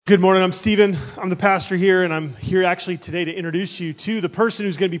Good morning, I'm Stephen. I'm the pastor here, and I'm here actually today to introduce you to the person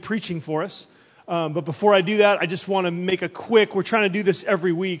who's going to be preaching for us. But before I do that, I just want to make we're trying to do this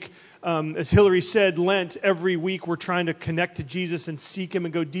every week. As Hillary said, Lent, every week we're trying to connect to Jesus and seek Him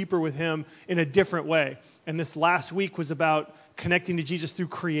and go deeper with Him in a different way. And this last week was about connecting to Jesus through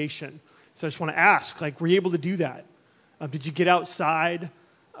creation. So I just want to ask, were you able to do that? Did you get outside?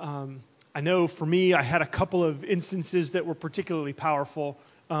 I know for me, I had a couple of instances that were particularly powerful.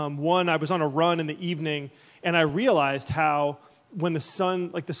 One, I was on a run in the evening, and I realized how when the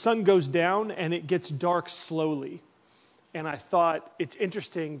sun goes down and it gets dark slowly. And I thought it's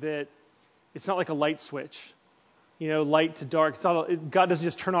interesting that it's not like a light switch, light to dark. God doesn't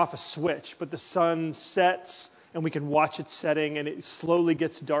just turn off a switch, but the sun sets and we can watch it setting, and it slowly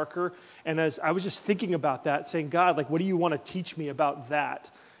gets darker. And as I was just thinking about that, saying, God, what do you want to teach me about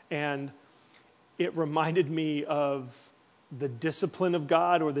that? And it reminded me of the discipline of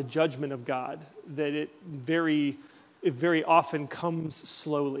God or the judgment of God, that it very often comes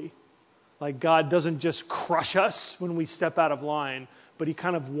slowly. God doesn't just crush us when we step out of line, but He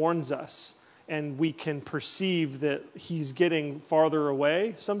kind of warns us, and we can perceive that He's getting farther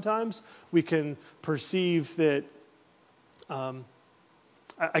away sometimes. We can perceive that,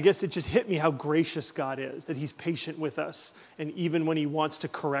 I guess it just hit me how gracious God is, that He's patient with us, and even when He wants to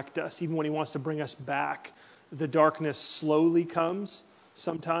correct us, even when He wants to bring us back, the darkness slowly comes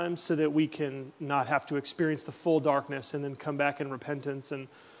sometimes so that we can not have to experience the full darkness and then come back in repentance. And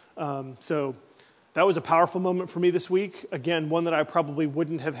so that was a powerful moment for me this week. Again, one that I probably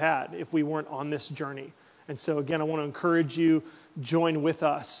wouldn't have had if we weren't on this journey. And so again, I want to encourage you, join with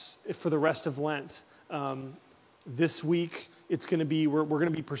us for the rest of Lent. This week, it's going to be, we're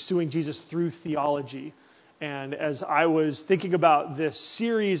going to be pursuing Jesus through theology. And as I was thinking about this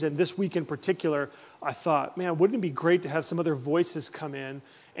series and this week in particular, I thought, man, wouldn't it be great to have some other voices come in?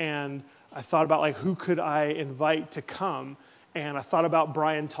 And I thought about who could I invite to come? And I thought about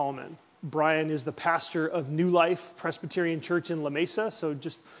Brian Tallman. Brian is the pastor of New Life Presbyterian Church in La Mesa. So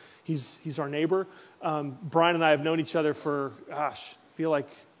he's our neighbor. Brian and I have known each other for, I feel like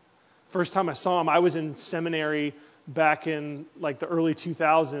first time I saw him, I was in seminary back in the early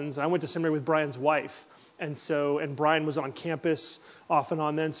 2000s. I went to seminary with Brian's wife. And Brian was on campus off and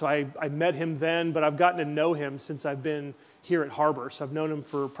on then, so I met him then, but I've gotten to know him since I've been here at Harbor. So I've known him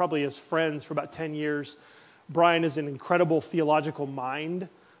for probably as friends for about 10 years. Brian is an incredible theological mind,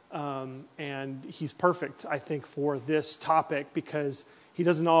 and he's perfect, I think, for this topic because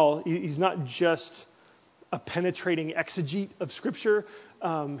he's not just a penetrating exegete of Scripture.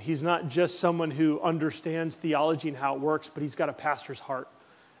 He's not just someone who understands theology and how it works, but he's got a pastor's heart.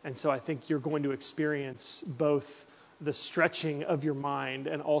 And so I think you're going to experience both the stretching of your mind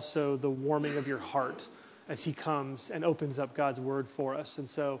and also the warming of your heart as he comes and opens up God's Word for us. And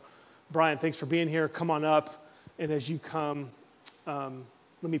so, Brian, thanks for being here. Come on up. And as you come, let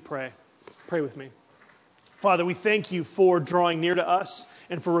me pray. Pray with me. Father, we thank you for drawing near to us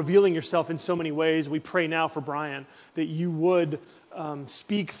and for revealing yourself in so many ways. We pray now for Brian that you would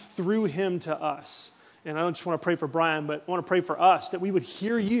speak through him to us. And I don't just want to pray for Brian, but I want to pray for us, that we would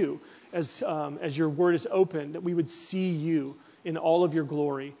hear you as your word is opened, that we would see you in all of your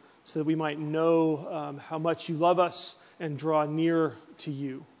glory, so that we might know how much you love us and draw near to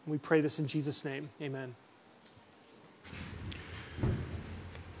you. We pray this in Jesus' name. Amen.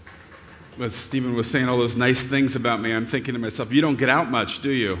 As Stephen was saying all those nice things about me, I'm thinking to myself, you don't get out much, do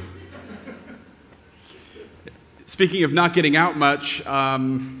you? Speaking of not getting out much,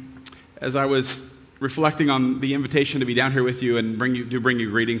 as I was reflecting on the invitation to be down here with you and bring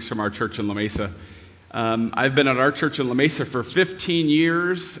you greetings from our church in La Mesa. I've been at our church in La Mesa for 15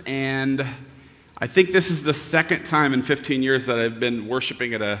 years, and I think this is the second time in 15 years that I've been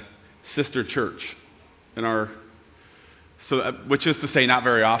worshiping at a sister church which is to say not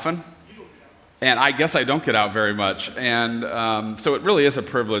very often. And I guess I don't get out very much. And so it really is a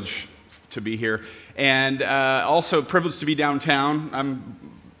privilege to be here. And also a privilege to be downtown. I'm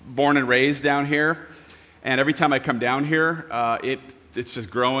born and raised down here. And every time I come down here, it's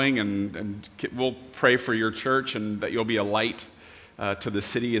just growing. And we'll pray for your church and that you'll be a light to the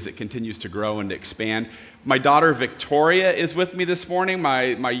city as it continues to grow and to expand. My daughter Victoria is with me this morning,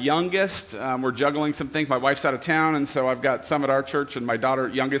 my youngest. We're juggling some things. My wife's out of town, and so I've got some at our church, and my daughter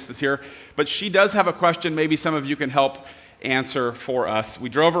youngest is here. But she does have a question maybe some of you can help answer for us. We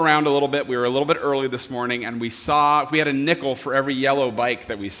drove around a little bit. We were a little bit early this morning, and we had a nickel for every yellow bike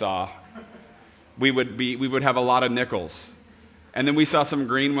that we saw. We would have a lot of nickels. And then we saw some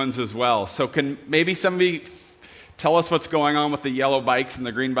green ones as well. So can maybe somebody tell us what's going on with the yellow bikes and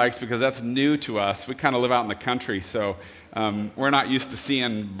the green bikes, because that's new to us. We kind of live out in the country, so we're not used to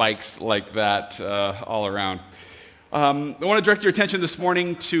seeing bikes like that all around. I want to direct your attention this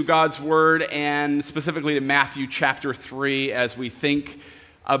morning to God's Word, and specifically to Matthew chapter 3, as we think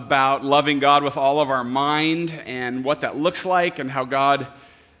about loving God with all of our mind and what that looks like, and how God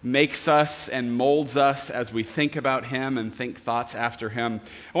makes us and molds us as we think about Him and think thoughts after Him.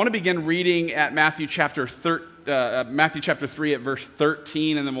 I want to begin reading at Matthew chapter 3 at verse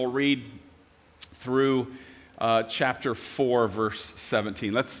 13, and then we'll read through chapter 4, verse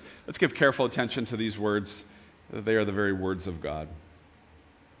 17. Let's give careful attention to these words. They are the very words of God.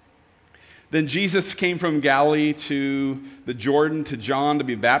 Then Jesus came from Galilee to the Jordan to John to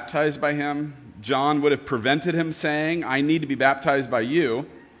be baptized by him. John would have prevented him, saying, "I need to be baptized by you,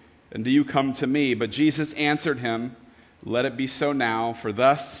 and do you come to me?" But Jesus answered him, "Let it be so now, for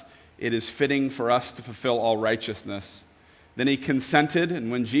thus it is fitting for us to fulfill all righteousness." Then he consented,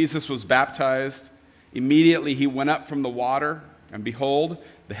 and when Jesus was baptized, immediately he went up from the water, and behold,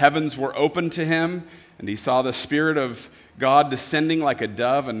 the heavens were opened to him, and he saw the Spirit of God descending like a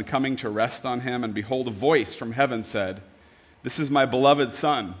dove and coming to rest on him. And behold, a voice from heaven said, "This is my beloved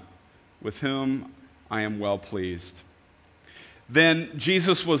Son, with whom I am well pleased." Then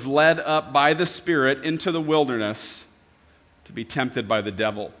Jesus was led up by the Spirit into the wilderness to be tempted by the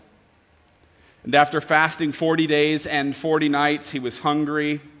devil. And after fasting 40 days and 40 nights, he was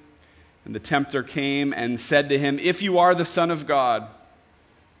hungry. And the tempter came and said to him, "If you are the Son of God,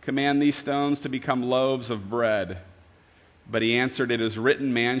 command these stones to become loaves of bread." But he answered, "It is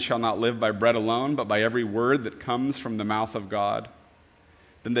written, man shall not live by bread alone, but by every word that comes from the mouth of God."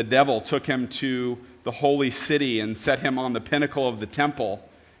 Then the devil took him to the holy city and set him on the pinnacle of the temple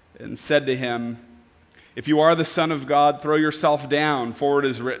and said to him, "If you are the Son of God, throw yourself down, for it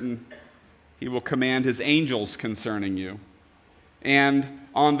is written, He will command His angels concerning you. And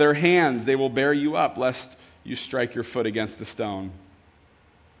on their hands they will bear you up, lest you strike your foot against a stone."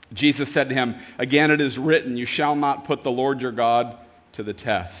 Jesus said to him, "Again it is written, you shall not put the Lord your God to the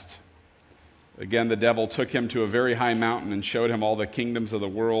test." Again the devil took him to a very high mountain and showed him all the kingdoms of the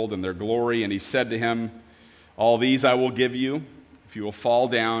world and their glory. And he said to him, "All these I will give you, if you will fall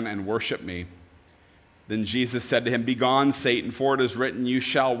down and worship me." Then Jesus said to him, "Begone, Satan, for it is written, you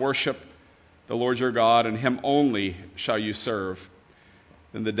shall worship the Lord your God, and Him only shall you serve."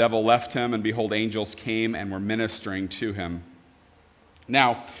 Then the devil left him, and behold, angels came and were ministering to him.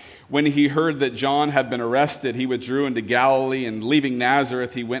 Now, when he heard that John had been arrested, he withdrew into Galilee, and leaving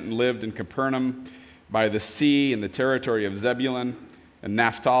Nazareth, he went and lived in Capernaum by the sea in the territory of Zebulun and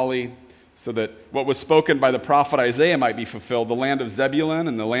Naphtali, so that what was spoken by the prophet Isaiah might be fulfilled: "The land of Zebulun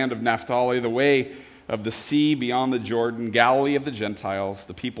and the land of Naphtali, the way of the sea beyond the Jordan, Galilee of the Gentiles.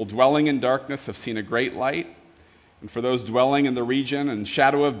 The people dwelling in darkness have seen a great light, and for those dwelling in the region and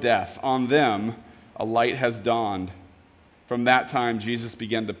shadow of death, on them a light has dawned." From that time Jesus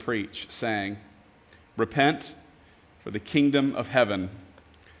began to preach, saying, "Repent, for the kingdom of heaven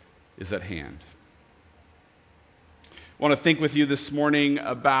is at hand." I want to think with you this morning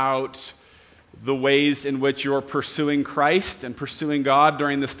about the ways in which you're pursuing Christ and pursuing God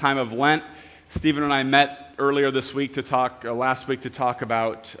during this time of Lent. Stephen and I met earlier this week last week to talk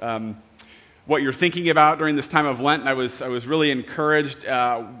about what you're thinking about during this time of Lent, and I was really encouraged.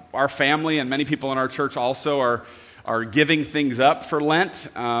 Our family and many people in our church also are giving things up for Lent,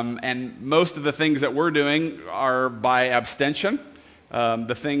 and most of the things that we're doing are by abstention.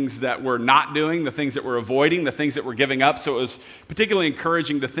 The things that we're not doing, the things that we're avoiding, the things that we're giving up. So it was particularly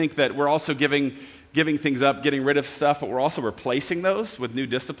encouraging to think that we're also giving things up, getting rid of stuff, but we're also replacing those with new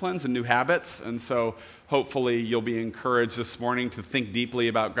disciplines and new habits. And so hopefully you'll be encouraged this morning to think deeply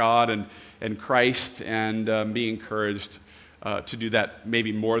about God and Christ, and be encouraged to do that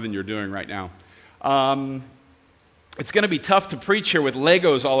maybe more than you're doing right now. It's going to be tough to preach here with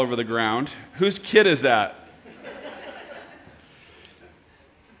Legos all over the ground. Whose kid is that?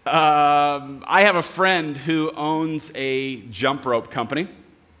 I have a friend who owns a jump rope company.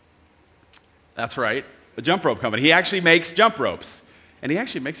 That's right, a jump rope company. He actually makes jump ropes, and he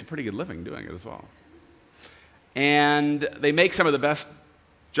actually makes a pretty good living doing it as well. And they make some of the best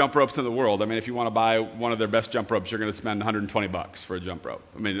jump ropes in the world. I mean, if you want to buy one of their best jump ropes, you're going to spend $120 for a jump rope.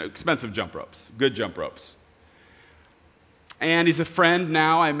 I mean, expensive jump ropes, good jump ropes. And he's a friend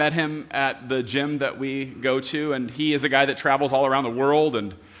now. I met him at the gym that we go to, and he is a guy that travels all around the world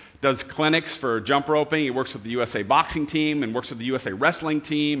and does clinics for jump roping. He works with the USA boxing team and works with the USA wrestling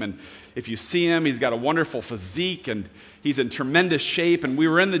team. And if you see him, he's got a wonderful physique, and he's in tremendous shape. And we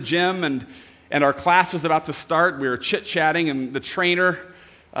were in the gym, and our class was about to start. We were chit-chatting, and the trainer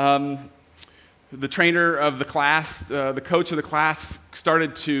the trainer of the class, the coach of the class,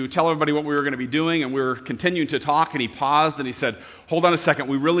 started to tell everybody what we were going to be doing, and we were continuing to talk, and he paused and he said, "Hold on a second,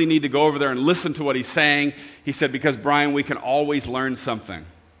 we really need to go over there and listen to what he's saying." He said, "Because Brian, we can always learn something."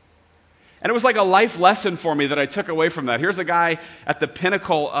 And it was like a life lesson for me that I took away from that. Here's a guy at the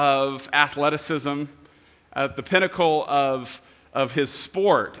pinnacle of athleticism, at the pinnacle of his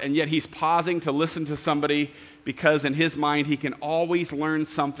sport, and yet he's pausing to listen to somebody because in his mind he can always learn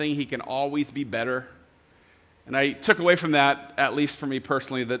something, he can always be better. And I took away from that, at least for me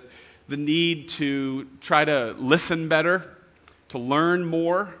personally, that the need to try to listen better, to learn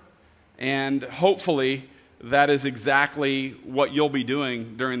more, and hopefully that is exactly what you'll be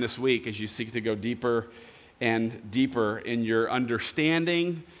doing during this week as you seek to go deeper and deeper in your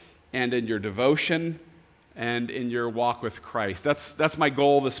understanding and in your devotion and in your walk with Christ. That's my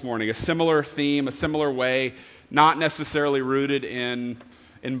goal this morning. A similar theme, a similar way, not necessarily rooted in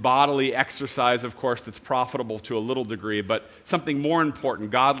bodily exercise, of course, that's profitable to a little degree, but something more important,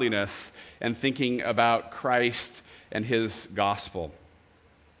 godliness and thinking about Christ and his gospel.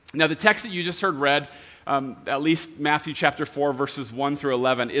 Now, the text that you just heard read, at least Matthew chapter 4, verses 1 through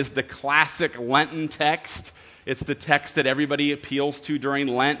 11, is the classic Lenten text. It's the text that everybody appeals to during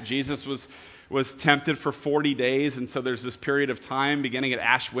Lent. Jesus was tempted for 40 days, and so there's this period of time beginning at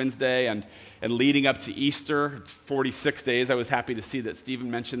Ash Wednesday and leading up to Easter. It's 46 days. I was happy to see that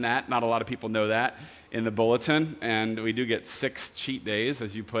Stephen mentioned that. Not a lot of people know that in the bulletin, and we do get 6 cheat days,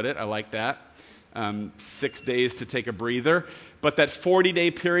 as you put it. I like that. 6 days to take a breather. But that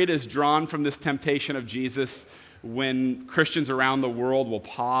 40-day period is drawn from this temptation of Jesus when Christians around the world will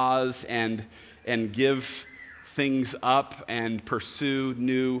pause and give things up and pursue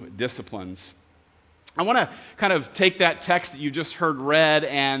new disciplines. I want to kind of take that text that you just heard read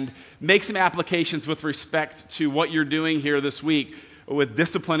and make some applications with respect to what you're doing here this week with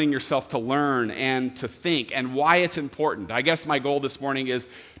disciplining yourself to learn and to think and why it's important. I guess my goal this morning is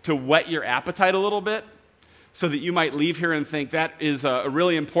to whet your appetite a little bit so that you might leave here and think that is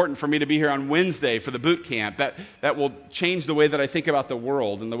really important for me to be here on Wednesday for the boot camp. That will change the way that I think about the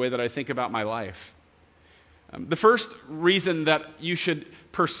world and the way that I think about my life. The first reason that you should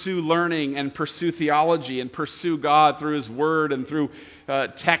pursue learning and pursue theology and pursue God through his word and through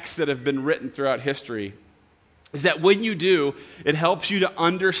texts that have been written throughout history is that when you do, it helps you to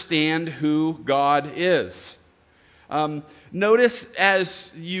understand who God is. Notice as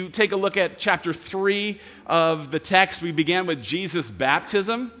you take a look at chapter 3 of the text, we began with Jesus'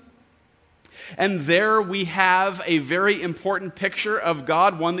 baptism. And there we have a very important picture of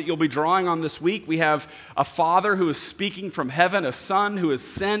God, one that you'll be drawing on this week. We have a Father who is speaking from heaven, a Son who is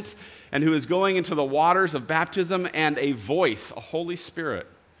sent and who is going into the waters of baptism, and a voice, a Holy Spirit,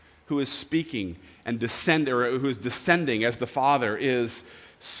 who is speaking and who is descending as the Father is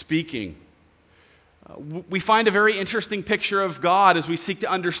speaking. We find a very interesting picture of God as we seek to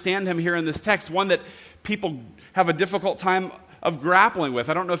understand him here in this text, one that people have a difficult time of grappling with.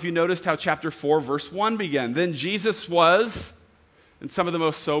 I don't know if you noticed how chapter 4, verse 1 began. Then Jesus was, in some of the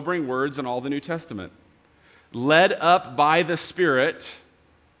most sobering words in all the New Testament, led up by the Spirit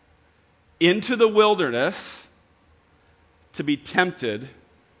into the wilderness to be tempted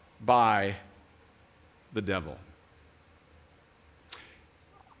by the devil.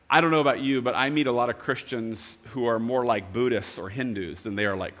 I don't know about you, but I meet a lot of Christians who are more like Buddhists or Hindus than they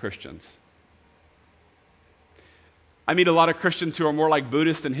are like Christians. I meet a lot of Christians who are more like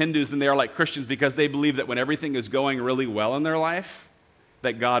Buddhists and Hindus than they are like Christians because they believe that when everything is going really well in their life,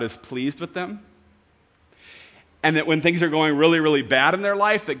 that God is pleased with them. And that when things are going really, really bad in their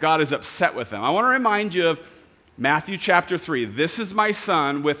life, that God is upset with them. I want to remind you of Matthew chapter 3. This is my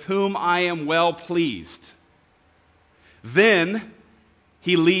Son with whom I am well pleased. Then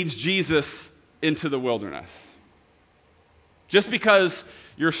he leads Jesus into the wilderness. Just because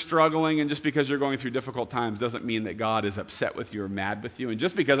you're struggling and just because you're going through difficult times doesn't mean that God is upset with you or mad with you. And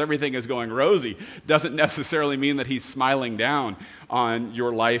just because everything is going rosy doesn't necessarily mean that he's smiling down on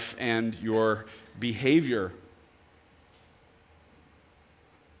your life and your behavior.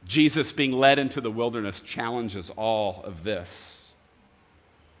 Jesus being led into the wilderness challenges all of this.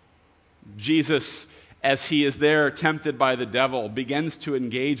 Jesus, as he is there tempted by the devil, begins to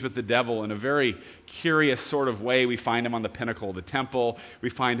engage with the devil in a very curious sort of way. We find him on the pinnacle of the temple. We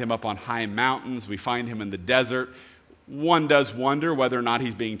find him up on high mountains. We find him in the desert. One does wonder whether or not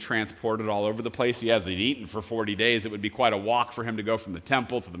he's being transported all over the place. He hasn't eaten for 40 days. It would be quite a walk for him to go from the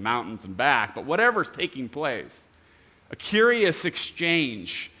temple to the mountains and back. But whatever's taking place, a curious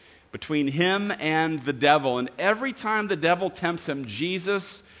exchange between him and the devil. And every time the devil tempts him,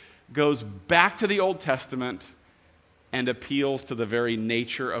 Jesus goes back to the Old Testament and appeals to the very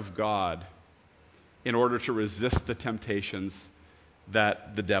nature of God in order to resist the temptations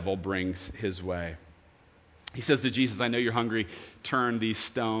that the devil brings his way. He says to Jesus, I know you're hungry, turn these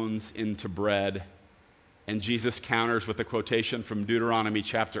stones into bread. And Jesus counters with a quotation from Deuteronomy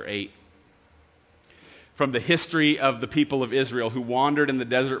chapter 8. From the history of the people of Israel who wandered in the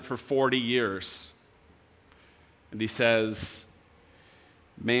desert for 40 years. And he says,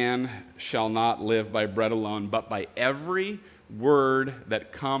 man shall not live by bread alone, but by every word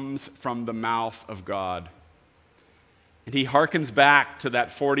that comes from the mouth of God. And he harkens back to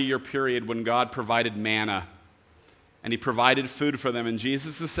that 40-year period when God provided manna. And he provided food for them. And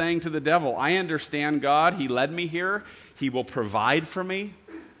Jesus is saying to the devil, I understand God. He led me here. He will provide for me.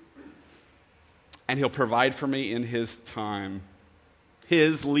 And he'll provide for me in his time.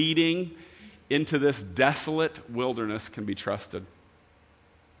 His leading into this desolate wilderness can be trusted.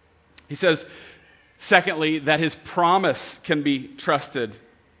 He says, secondly, that his promise can be trusted.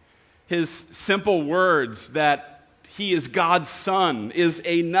 His simple words that he is God's son is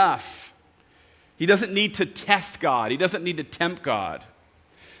enough. He doesn't need to test God. He doesn't need to tempt God.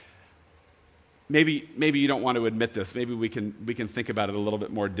 Maybe you don't want to admit this. Maybe we can think about it a little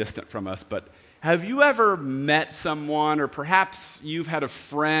bit more distant from us. But have you ever met someone, or perhaps you've had a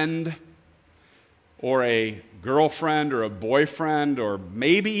friend, or a girlfriend, or a boyfriend, or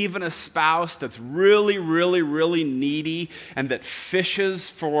maybe even a spouse that's really, really, really needy and that fishes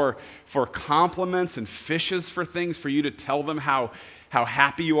for compliments and fishes for things for you to tell them how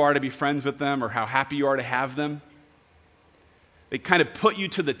happy you are to be friends with them or how happy you are to have them? They kind of put you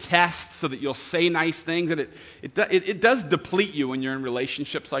to the test so that you'll say nice things. And it does deplete you when you're in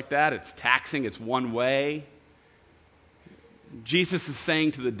relationships like that. It's taxing. It's one way. Jesus is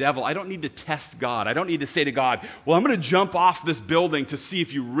saying to the devil, I don't need to test God. I don't need to say to God, well, I'm going to jump off this building to see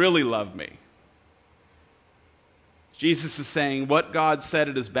if you really love me. Jesus is saying what God said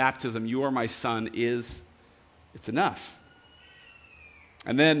at his baptism, you are my son, it's enough.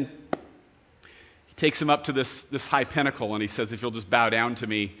 And then he takes him up to this high pinnacle and he says, if you'll just bow down to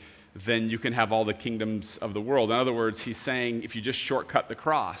me, then you can have all the kingdoms of the world. In other words, he's saying if you just shortcut the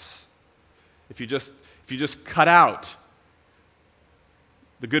cross, if you just cut out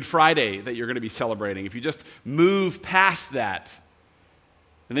the Good Friday that you're going to be celebrating, if you just move past that,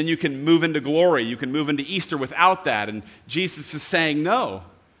 and then you can move into glory, you can move into Easter without that. And Jesus is saying, no,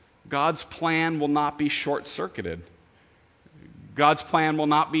 God's plan will not be short-circuited. God's plan will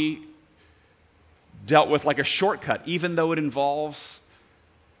not be dealt with like a shortcut, even though it involves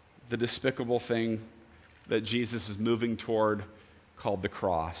the despicable thing that Jesus is moving toward called the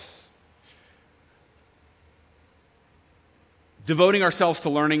cross. Devoting ourselves to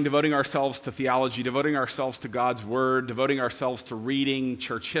learning, devoting ourselves to theology, devoting ourselves to God's Word, devoting ourselves to reading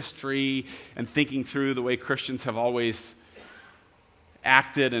church history and thinking through the way Christians have always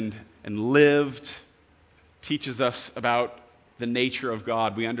acted and lived teaches us about the nature of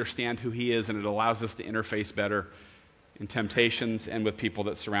God. We understand who He is, and it allows us to interface better in temptations and with people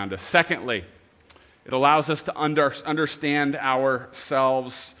that surround us. Secondly, it allows us to understand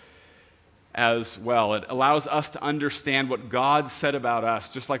ourselves as well. It allows us to understand what God said about us,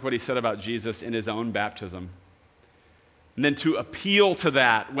 just like what He said about Jesus in His own baptism. And then to appeal to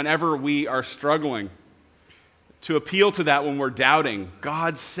that whenever we are struggling, to appeal to that when we're doubting.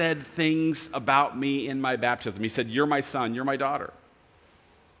 God said things about me in my baptism. He said, you're my son, you're my daughter.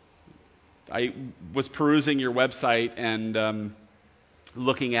 I was perusing your website and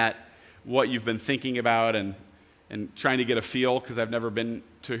looking at what you've been thinking about and trying to get a feel, because I've never been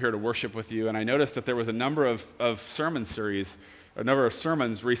here to worship with you. And I noticed that there was a number of sermon series, a number of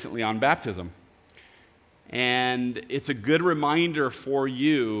sermons recently on baptism. And it's a good reminder for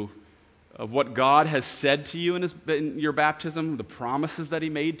you of what God has said to you in your baptism, the promises that He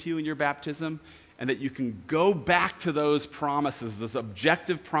made to you in your baptism, and that you can go back to those promises, those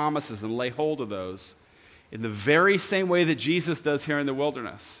objective promises, and lay hold of those in the very same way that Jesus does here in the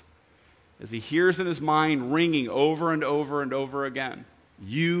wilderness, as He hears in His mind ringing over and over and over again,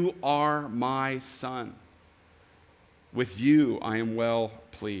 you are my son. With you I am well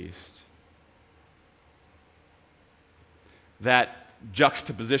pleased. That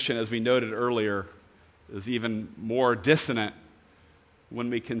juxtaposition, as we noted earlier, is even more dissonant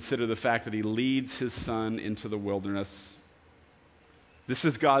when we consider the fact that He leads His son into the wilderness. This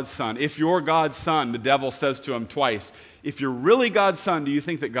is God's son. If you're God's son, the devil says to him twice, if you're really God's son, do you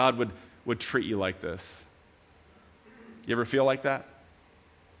think that God would treat you like this? You ever feel like that?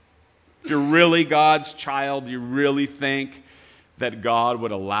 If you're really God's child, do you really think that God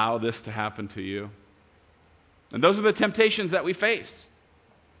would allow this to happen to you? And those are the temptations that we face.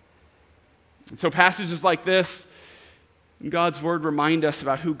 And so passages like this God's Word remind us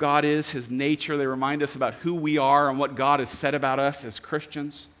about who God is, His nature. They remind us about who we are and what God has said about us as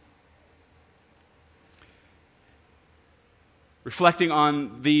Christians. Reflecting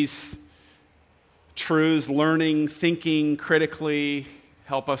on these truths, learning, thinking critically,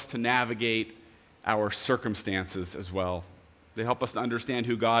 help us to navigate our circumstances as well. They help us to understand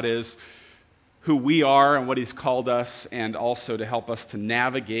who God is, who we are, and what He's called us, and also to help us to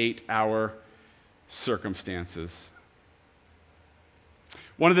navigate our circumstances.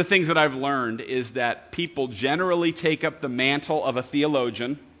 One of the things that I've learned is that people generally take up the mantle of a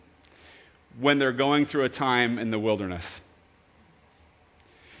theologian when they're going through a time in the wilderness.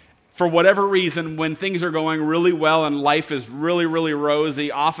 For whatever reason, when things are going really well and life is really, really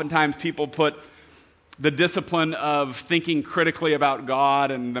rosy, oftentimes people put the discipline of thinking critically about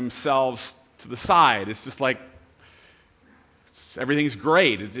God and themselves to the side. It's just like everything's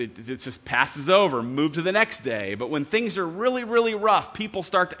great. It just passes over, move to the next day. But when things are really, really rough, people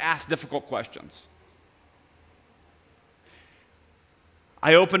start to ask difficult questions.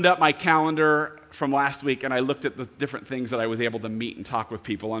 I opened up my calendar from last week and I looked at the different things that I was able to meet and talk with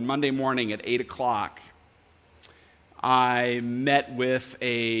people. On Monday morning at 8 o'clock, I met with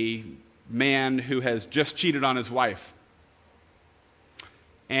a man who has just cheated on his wife.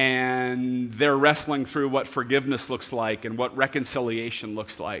 And they're wrestling through what forgiveness looks like and what reconciliation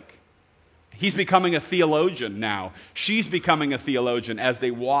looks like. He's becoming a theologian now. She's becoming a theologian as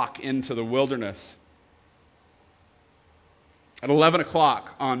they walk into the wilderness. At 11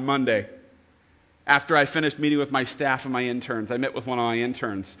 o'clock on Monday, after I finished meeting with my staff and my interns, I met with one of my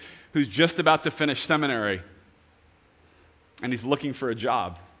interns who's just about to finish seminary, and he's looking for a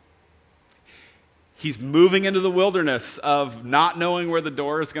job. He's moving into the wilderness of not knowing where the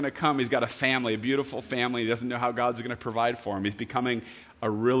door is going to come. He's got a family, a beautiful family. He doesn't know how God's going to provide for him. He's becoming a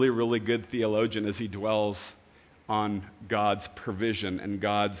really, really good theologian as he dwells on God's provision and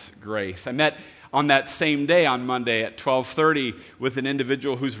God's grace. I met on that same day on Monday at 12:30 with an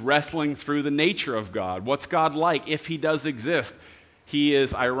individual who's wrestling through the nature of God. What's God like if He does exist? He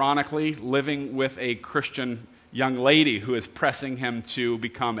is ironically living with a Christian young lady who is pressing him to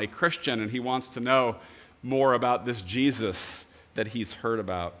become a Christian, and he wants to know more about this Jesus that he's heard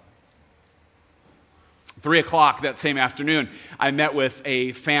about. 3 o'clock that same afternoon, I met with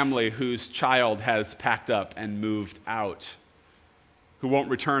a family whose child has packed up and moved out, who won't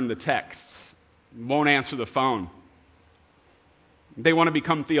return the texts, won't answer the phone. They want to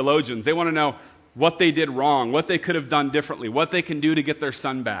become theologians. They want to know what they did wrong, what they could have done differently, what they can do to get their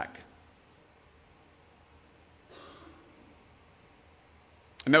son back.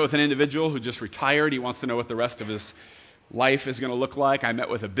 I met with an individual who just retired. He wants to know what the rest of his life is going to look like. I met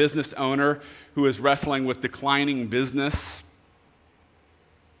with a business owner who is wrestling with declining business.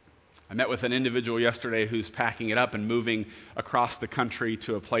 I met with an individual yesterday who's packing it up and moving across the country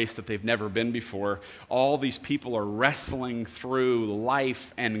to a place that they've never been before. All these people are wrestling through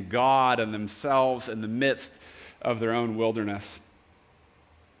life and God and themselves in the midst of their own wilderness.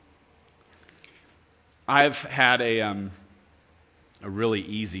 I've had a really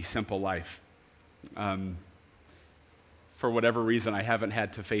easy, simple life. For whatever reason, I haven't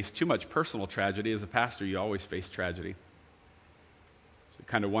had to face too much personal tragedy. As a pastor, you always face tragedy. So you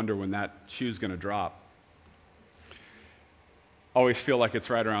kind of wonder when that shoe's going to drop. Always feel like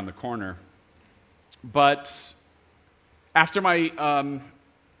it's right around the corner. But after my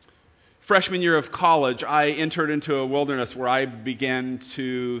freshman year of college, I entered into a wilderness where I began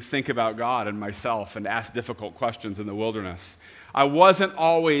to think about God and myself and ask difficult questions in the wilderness. I wasn't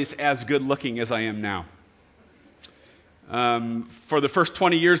always as good looking as I am now. For the first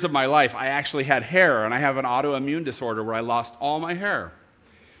 20 years of my life, I actually had hair, and I have an autoimmune disorder where I lost all my hair.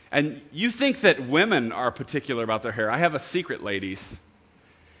 And you think that women are particular about their hair. I have a secret, ladies.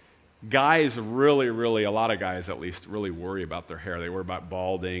 Guys really, a lot of guys at least, really worry about their hair. They worry about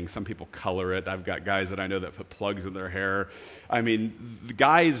balding. Some people color it. I've got guys that I know that put plugs in their hair. I mean, the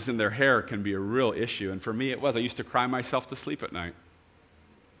guys in their hair can be a real issue. And for me, it was. I used to cry myself to sleep at night.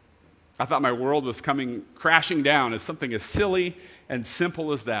 I thought my world was coming crashing down as something as silly and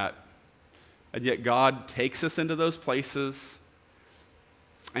simple as that. And yet God takes us into those places,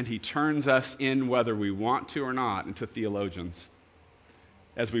 and He turns us in, whether we want to or not, into theologians.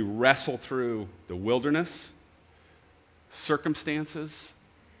 As we wrestle through the wilderness, circumstances,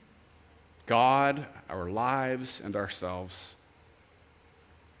 God, our lives, and ourselves.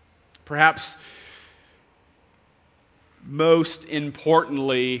 Perhaps most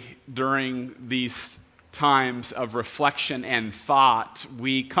importantly, during these times of reflection and thought,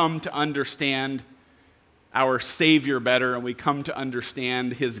 we come to understand our Savior better, and we come to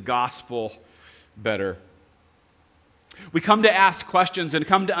understand His gospel better. We come to ask questions and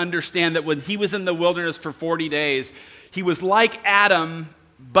come to understand that when he was in the wilderness for 40 days, he was like Adam,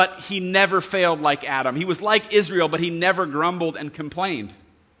 but he never failed like Adam. He was like Israel, but he never grumbled and complained.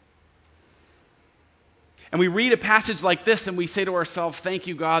 And we read a passage like this and we say to ourselves, thank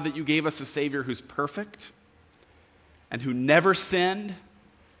you, God, that you gave us a Savior who's perfect and who never sinned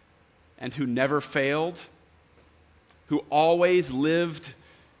and who never failed, who always lived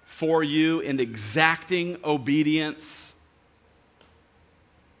for you in exacting obedience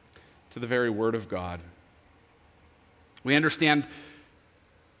to the very Word of God. We understand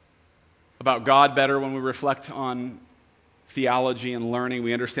about God better when we reflect on theology and learning.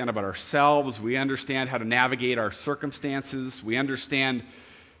 We understand about ourselves. We understand how to navigate our circumstances. We understand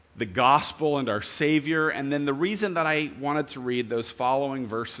the gospel and our Savior. And then the reason that I wanted to read those following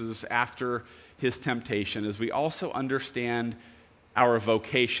verses after his temptation is we also understand our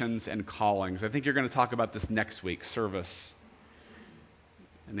vocations and callings. I think you're going to talk about this next week, service.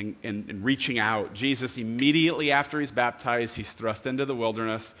 And in reaching out, Jesus, immediately after he's baptized, he's thrust into the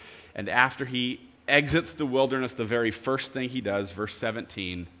wilderness. And after he exits the wilderness, the very first thing he does, verse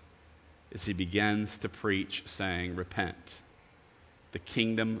 17, is he begins to preach, saying, repent. The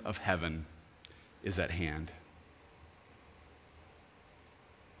kingdom of heaven is at hand.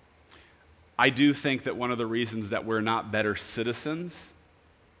 I do think that one of the reasons that we're not better citizens,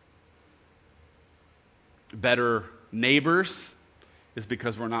 better neighbors, is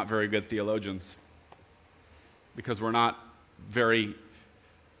because we're not very good theologians. Because we're not very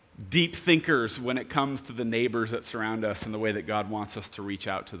deep thinkers when it comes to the neighbors that surround us and the way that God wants us to reach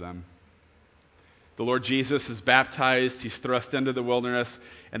out to them. The Lord Jesus is baptized, he's thrust into the wilderness,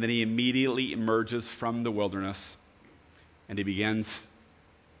 and then he immediately emerges from the wilderness and he begins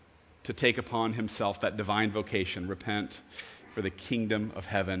to take upon himself that divine vocation, repent, for the kingdom of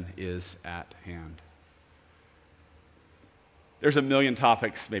heaven is at hand. There's a million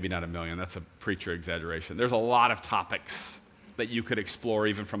topics, maybe not a million, that's a preacher exaggeration. There's a lot of topics that you could explore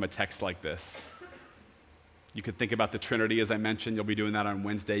even from a text like this. You could think about the Trinity, as I mentioned. You'll be doing that on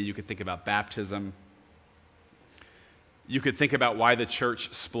Wednesday. You could think about baptism. You could think about why the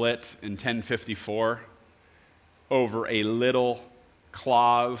church split in 1054 over a little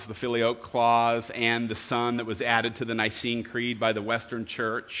clause, the Filioque clause, and the Son that was added to the Nicene Creed by the Western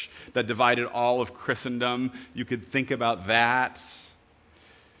Church that divided all of Christendom. You could think about that.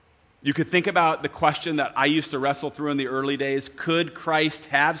 You could think about the question that I used to wrestle through in the early days. Could Christ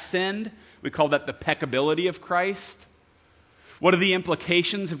have sinned? We call that the peccability of Christ. What are the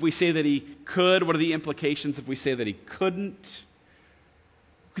implications if we say that he could? What are the implications if we say that he couldn't?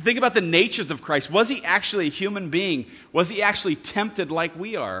 We could think about the natures of Christ. Was he actually a human being? Was he actually tempted like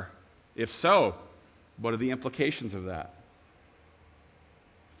we are? If so, what are the implications of that?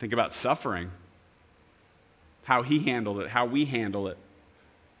 Think about suffering. How he handled it, how we handle it,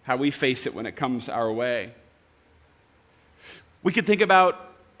 how we face it when it comes our way. We could think about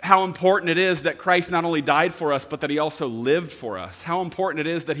how important it is that Christ not only died for us, but that he also lived for us. How important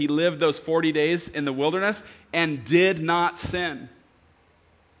it is that he lived those 40 days in the wilderness and did not sin.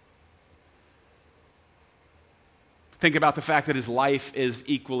 Think about the fact that his life is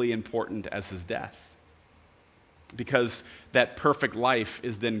equally important as his death. Because that perfect life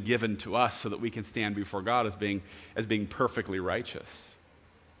is then given to us so that we can stand before God as being perfectly righteous.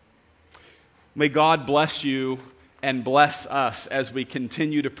 May God bless you and bless us as we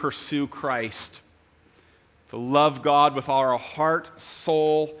continue to pursue Christ, to love God with our heart,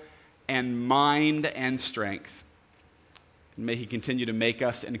 soul, and mind and strength. And may he continue to make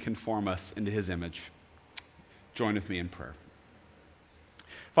us and conform us into his image. Join with me in prayer.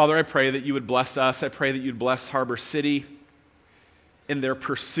 Father, I pray that you would bless us. I pray that you'd bless Harbor City in their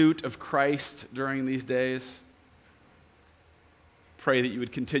pursuit of Christ during these days. Pray that you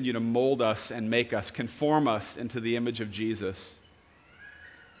would continue to mold us and make us, conform us into the image of Jesus.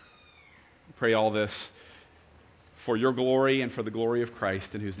 Pray all this for your glory and for the glory of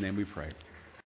Christ, in whose name we pray.